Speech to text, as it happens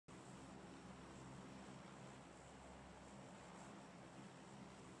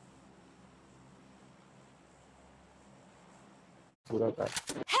पूरा कर।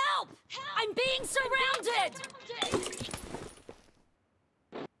 Help! I'm being surrounded!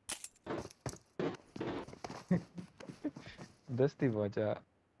 दस्ती पहुंचा।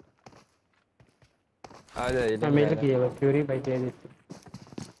 आ जा ये मिल गई है फ्यूरी भाई दे दी।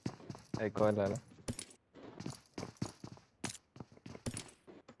 एक और ला ला।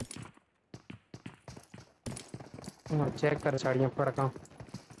 चेक कर साड़ियां फड़का।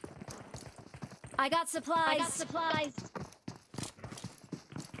 I got supplies.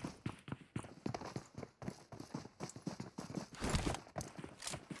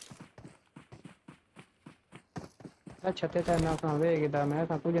 अच्छा ते ना कहां वेगदा मैं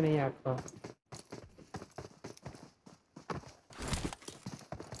ता कुछ नहीं आखा।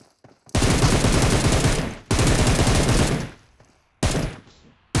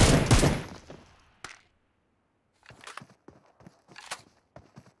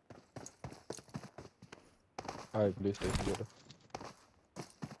 हाय पुलिस स्टेशन चलो।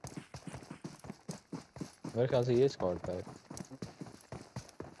 मेरे ख्याल से ये स्क्वाड था।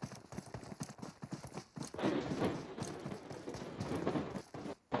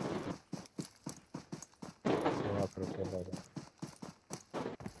 वहाँ पर क्या लगा?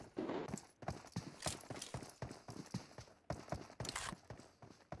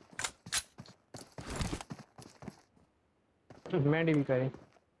 मैंडी भी करे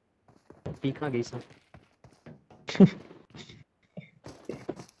पीखा गई सा।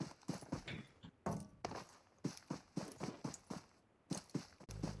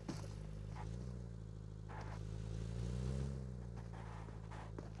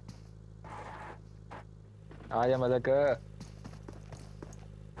 आजा मदक।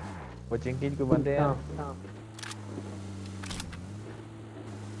 वो चिंकी को बंदे हैं। हां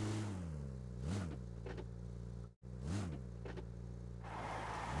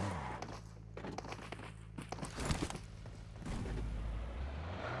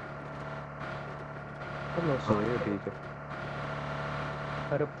चलो हाँ ये ठीक है।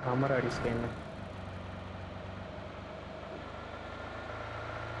 अरे हमारा डिस्प्ले में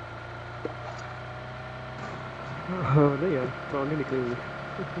हाँ नहीं यार ट्रॉली निकली हुई।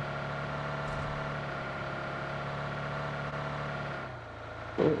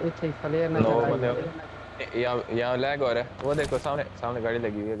 इतने फ्लेयर ना लो चला। बंदे यहाँ लैग हो रहा है। वो देखो सामने सामने गाड़ी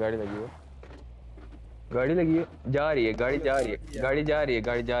लगी हुई है। गाड़ी लगी हुई है। गाड़ी लगी है। जा रही है गाड़ी जा रही है। गाड़ी जा रही है।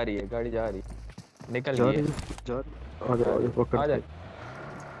 गाड़ी जा रही है। गाड़ी जा रही है। निकल गई है। जा आ जा पकड़। आ जा।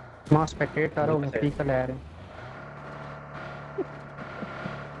 मां स्पेक्टेट करो मैं पीक ले रहे।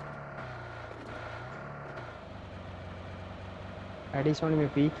 एडिशन में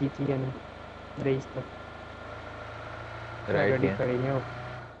पीक की थी यानी रेस तक राइट गाड़ी है। करेंगे वो।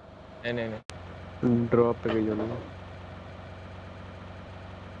 नहीं नहीं नहीं ड्रॉप पे गई होनी।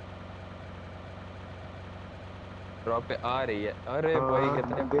 ड्रॉप पे आ रही है। अरे भाई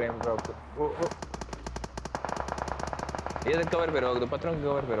कितने फ्रेम ड्रॉप। ये कवर पे रोक दो। पत्थरों के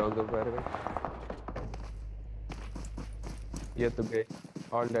कवर पे रोक दो। पैर पे ये तो गए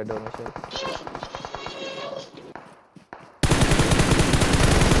ऑल डेड होने से।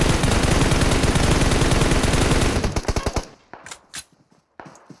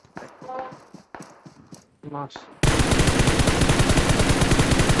 मास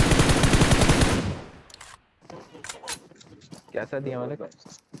कैसा दिया वाले को?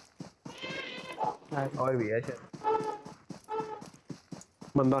 और भी है शायद।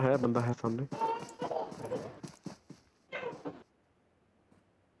 बंदा है सामने।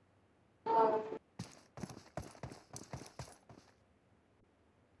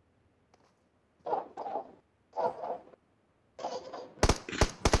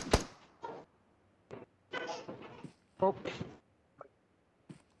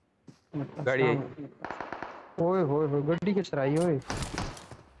 गाड़ी आई। ओए होए होए गड्डी के चराई ओए।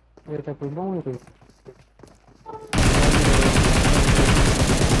 ये तो कोई बाहु नहीं कोई।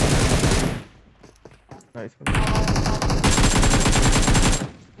 नाइस।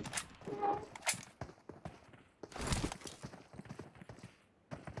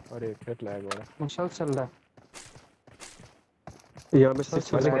 और एक फिर लैग हो रहा है। मशल चल रहा है। यहाँ पे मशल 6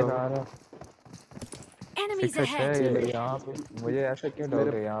 चल वाले रहा है। Enemies है ahead! ये यहाँ पे। मुझे ऐसा क्यों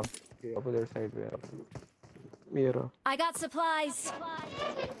डाउट है यहाँ पे अपोजिट साइड पे है। ये रहा। I got supplies.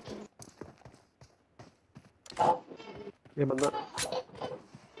 ये बंदा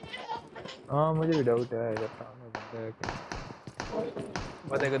हाँ मुझे भी डाउट है इधर सामने बंदा है क्या।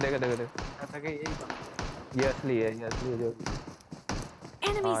 वो देखो देखो देखो देखो ऐसा कि यही बंदा ये असली है जो।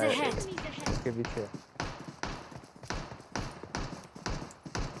 Enemies हाँ ahead! इसके पीछे है।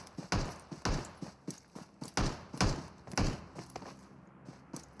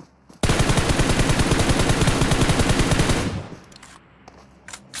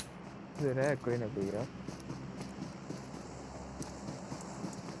 रहा कोई ना कोई यार।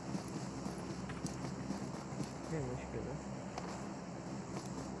 ये मुश्किल है।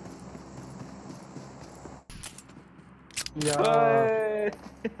 यार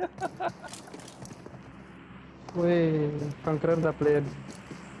ओए कंकरर दा प्लेयर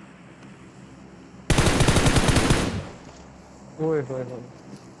ओए होए होए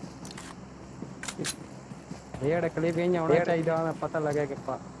ये क्लिप यहीं होना चाहिए मैं पता लगे कि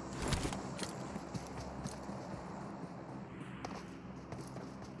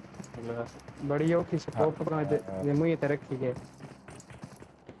बड़ी औखी स्कोप पर ये मुझे ते रखी है।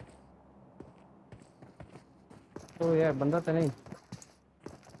 तो यार बंदा तो नहीं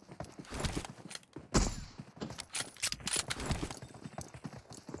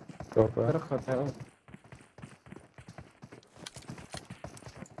दरख्त है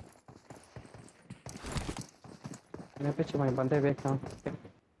मैं पीछे मैं बंदे देखता हूँ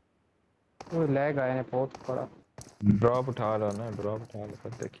वो लैग आया ने बहुत बड़ा। ड्रॉप उठा लो ना, ड्रॉप उठा लो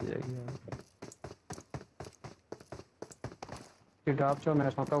फिर देखी जाएगी। कि ड्रॉप जो मेरा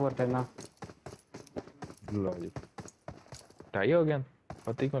सौका हुआ देना लो जी टाई हो गया।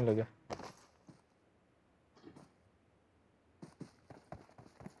 पता ही कौन लगा।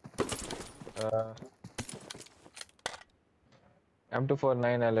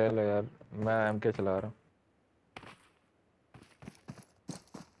 M249 ले लो यार, मैं MK चला रहा हूँ।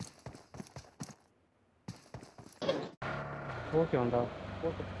 वो क्यों था आपका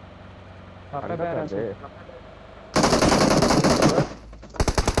हल्का पैर कर ऐसे दे।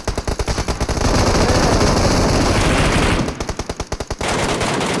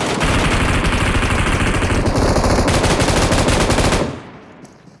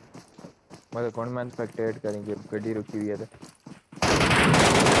 मतलब कौन मैन स्पेक्टेट करेंगे, गड्डी रुकी हुई है तो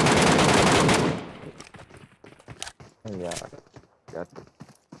यार क्या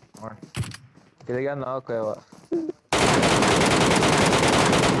कौन चले गया ना क्या हुआ।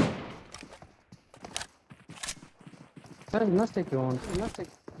 सर नस्ते क्यों नस्ते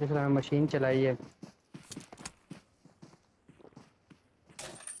जिसने मैं मशीन चलाई है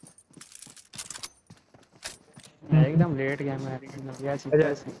मैं एकदम लेट गया मैं ऐसी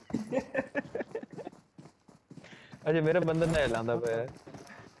कैसी अच्छा मेरा बंदा ना लांदा पे है,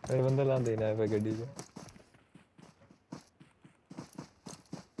 मेरा बंदा लांदा ही ना पे गड्डी को।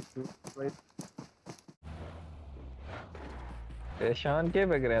 ए शान के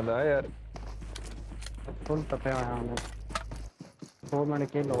पे करेंदा यार फुल पता है हमें 4 मिनट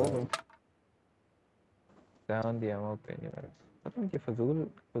के लोग शान दिया मैं पे नहीं मेरा पता नहीं कि फजूल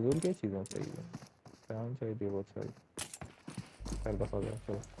फजूल क्या चीज़ें चाहिए। शान चाहिए बहुत सारी। चल दफा गया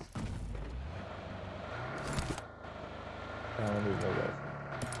चलो शान ही लगा।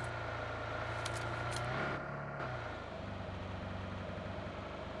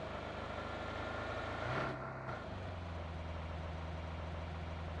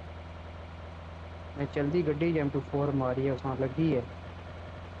 मैं जल्दी गड्डी M24 मारी है उसमें लगी है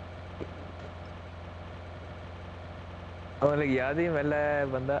और लग याद ही मिला है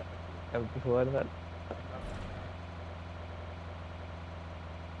बंदा M4 में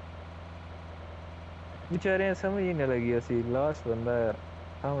बेचारे समझ ही नहीं लगी ऐसी लास्ट बंदा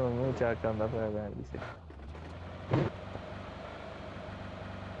हम मुंह चाक करना था बहन से।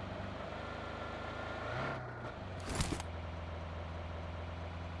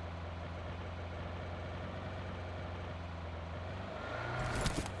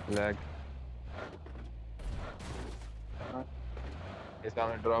 लैग इस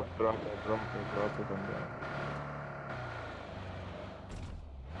सामने ड्रॉप ड्रॉप ड्रॉप ड्रॉप पे बंदा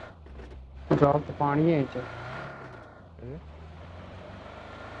ड्रॉप तो पानी है नीचे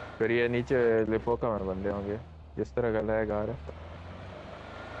फिर ये नीचे लिपोका में बंदे होंगे जिस तरह का लैग आ रहा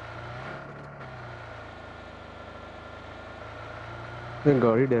है।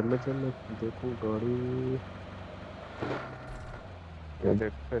 गाड़ी डैमेज है मैं देखूं गाड़ी है।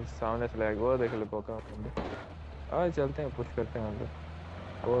 देख फिर सामने से लैग वो देख लिपोका में बंदे। आज चलते हैं पुश करते हैं अंदर।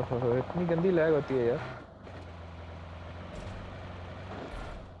 ओह इतनी गंदी लैग होती है यार।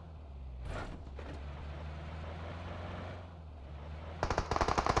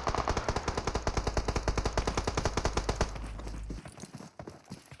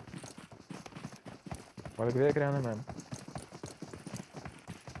 और देख रहे हैं ना मैम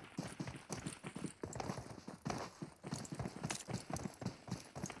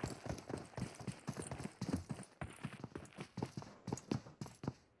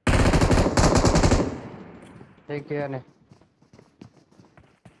एक गया ने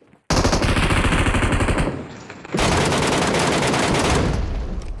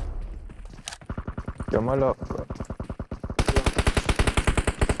जमल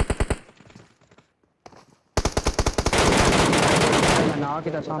ना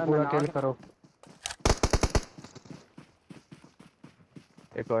की दसा पूरा किल करो।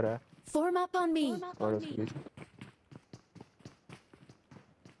 एक और है Form up on me. और उसके पीछे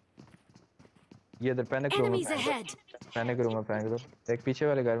ये इधर पैनिक रूम में Enemies ahead. फेंक दो। एक पीछे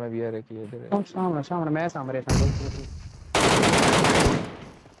वाले घर में भी है, एक ये इधर है। सामने सामने मैं सामने रहता हूँ।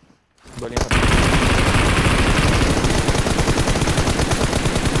 गोलियां खत्म।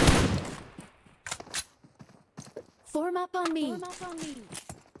 Form up on me.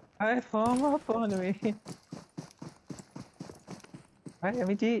 Hi form up on me. हाय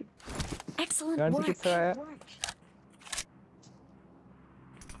अमी जी Excellent गांधी work. किससे आया?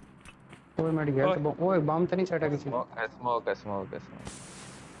 ओए मेरी हेल्थ ओए बम तो नहीं छटा किसी। स्मोक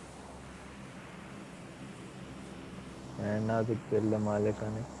ना तो दिल मालिक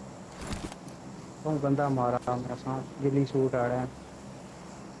ने वो बंदा मारा मेरा साथ गिली सूट आ रहा है।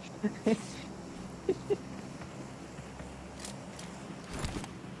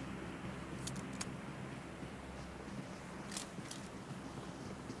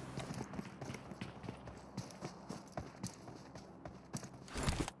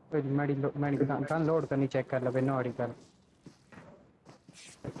 मेरी गन लोड करनी चेक कर लो बिना वाड़ी कर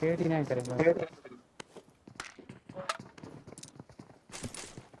केटी नहीं करेगा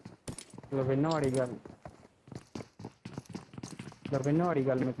लो बिना वाड़ी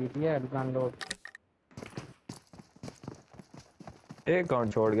गल में की है गन लोड। एक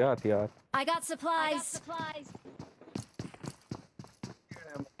काउंट छोड़ गया यार। I got supplies.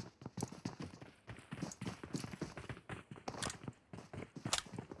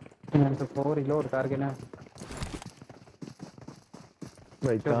 मैं तो फोर ही लोड करके ना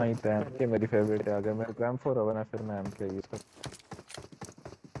भाई कहाँ ही पैम के मेरी फेवरेट है। अगर मेरे पैम 4 होगा ना फिर मैं एम के यूज कर।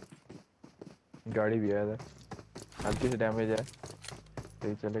 गाड़ी भी है इधर, हल्की सी डैमेज है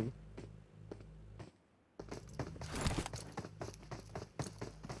सही चलेगी।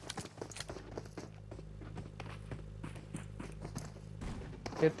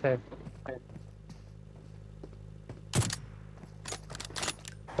 कित है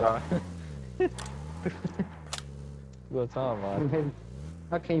वो मार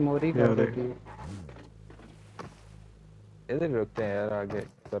अखी मोरी कर देती इधर ही रुकते हैं यार, आगे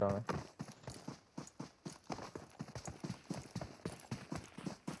करा में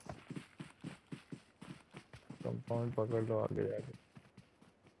कंपाउंड पकड़ लो आगे जाके।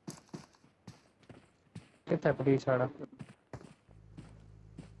 कित है पुलिस वाला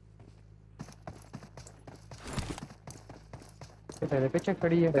कित है पीछे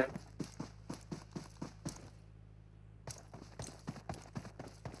खड़ी है।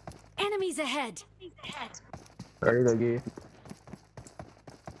 Enemies ahead. गाड़ी लगी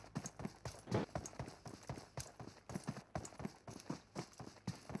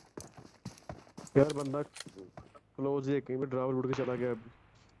यार बंदा क्लोज है कहीं पे ड्राइवर उड़ के चला गया।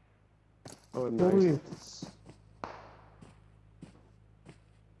 ओह ओए नाइस।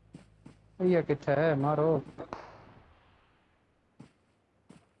 ये कित है मारो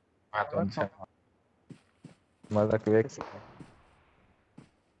मैं तुमसे मजाक वेक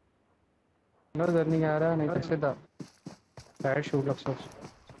नजर नहीं आ रहा नहीं तो सीधा साइड शूट अफसोस।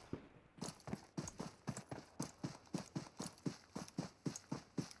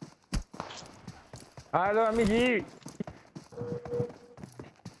 हेलो अम्मी जी।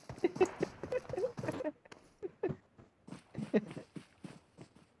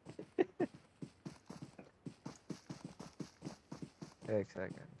 एक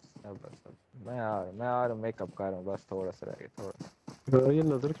सेकंड अब बस अब मैं आ रहा हूँ मेकअप कर रहा हूँ बस थोड़ा सा रह गया थोड़ा। यार ये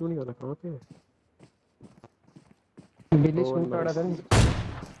नजर क्यों नहीं आ रहा कहाँ पे है? बिल्ली ओह शूट आड़ा था नाइस।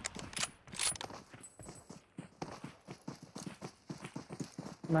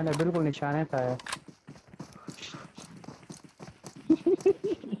 मैंने बिल्कुल निशाने था यार।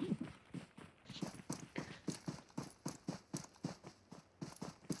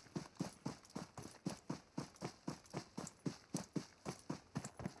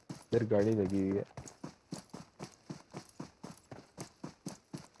 इधर गाड़ी लगी हुई है।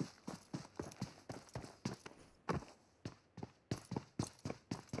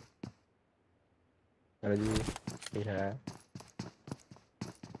 अरे जी ये है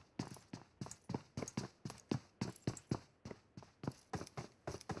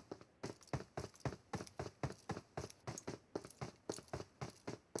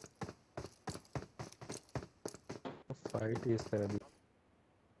फाइट इस तरह भी।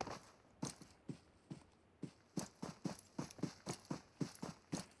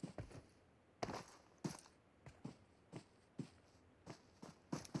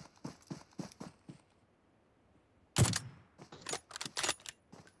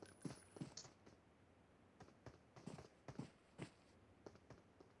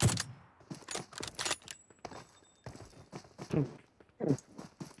 हेलो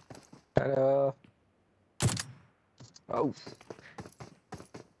आउ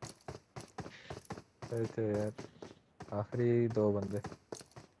तो यार आखिरी दो बंदे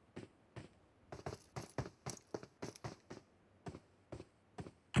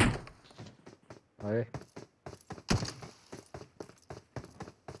आए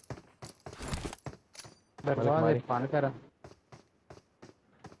दरवाजे मारी बंद कर।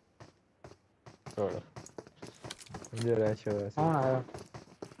 छोड़ो मुझे रैश हो ऐसे कौन आया?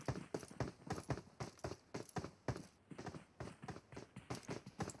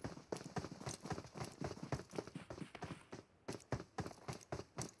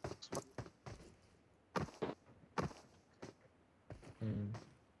 हम्म,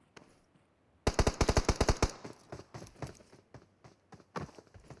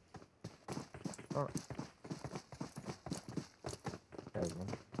 हाँ, क्या बोलूं?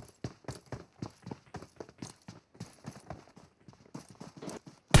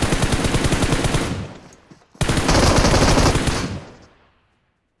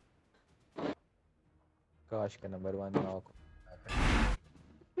 काश का नंबर 1 नॉक